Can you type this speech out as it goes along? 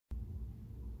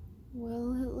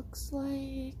Well, it looks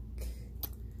like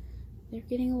they're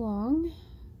getting along,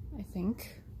 I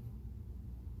think.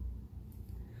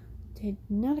 Did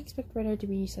not expect Red Eye to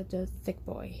be such a thick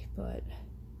boy, but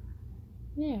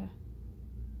yeah.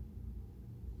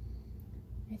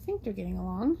 I think they're getting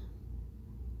along.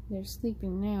 They're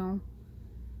sleeping now.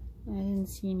 I didn't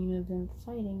see any of them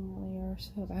fighting earlier,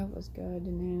 so that was good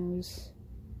news.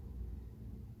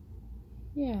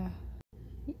 Yeah.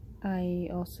 I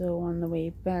also, on the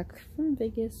way back from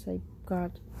Vegas, I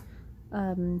got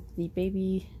the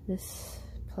baby, this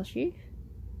plushie.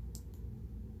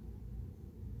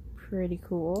 Pretty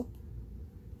cool.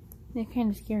 They're kind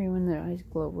of scary when their eyes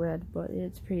glow red, but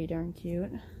it's pretty darn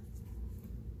cute.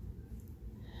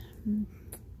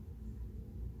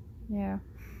 Yeah.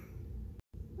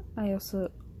 I also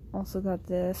got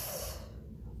this.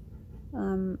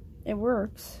 It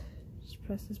works. Just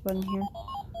press this button here.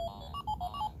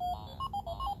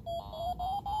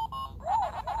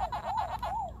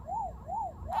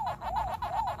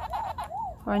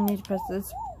 Oh, I need to press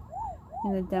this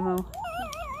in the demo.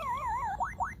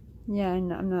 Yeah, I'm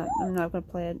not gonna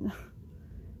play it.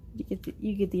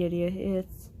 You get the idea.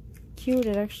 It's cute.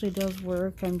 It actually does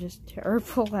work. I'm just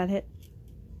terrible at it.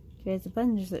 Okay, the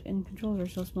buttons and controls are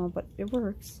so small, but it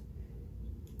works.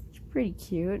 It's pretty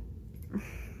cute.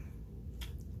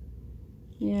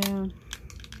 Yeah.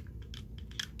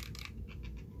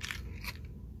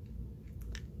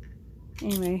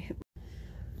 Anyway.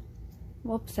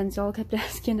 Whoops, since y'all kept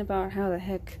asking about how the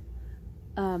heck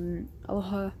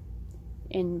Aloha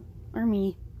and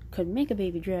Army could make a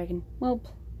baby dragon. Well,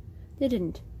 they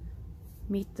didn't.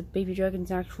 Meet the baby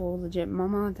dragon's actual legit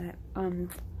mama that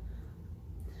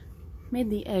made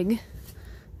the egg.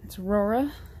 It's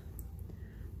Aurora.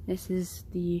 This is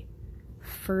the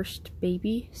first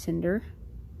baby, Cinder.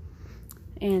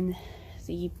 And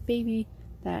the baby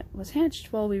that was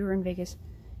hatched while we were in Vegas,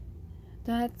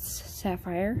 that's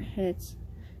Sapphire. It's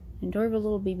an adorable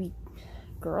little baby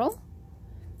girl.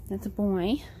 That's a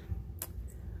boy.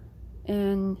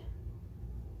 And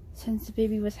since the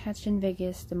baby was hatched in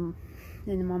Vegas and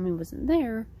the mommy wasn't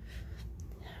there,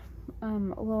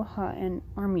 Aloha and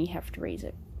Army have to raise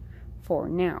it for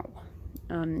now,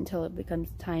 until it becomes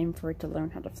time for it to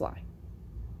learn how to fly.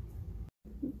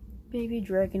 Baby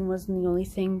dragon wasn't the only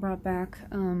thing brought back,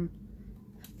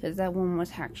 because that one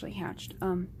was actually hatched.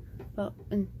 But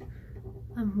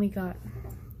we got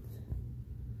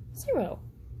Zero.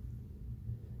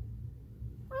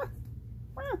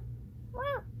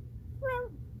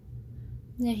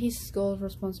 Yeah, he's Skull's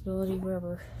responsibility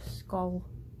wherever Skull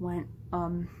went.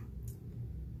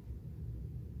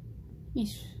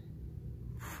 He's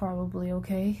probably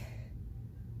okay,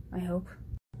 I hope.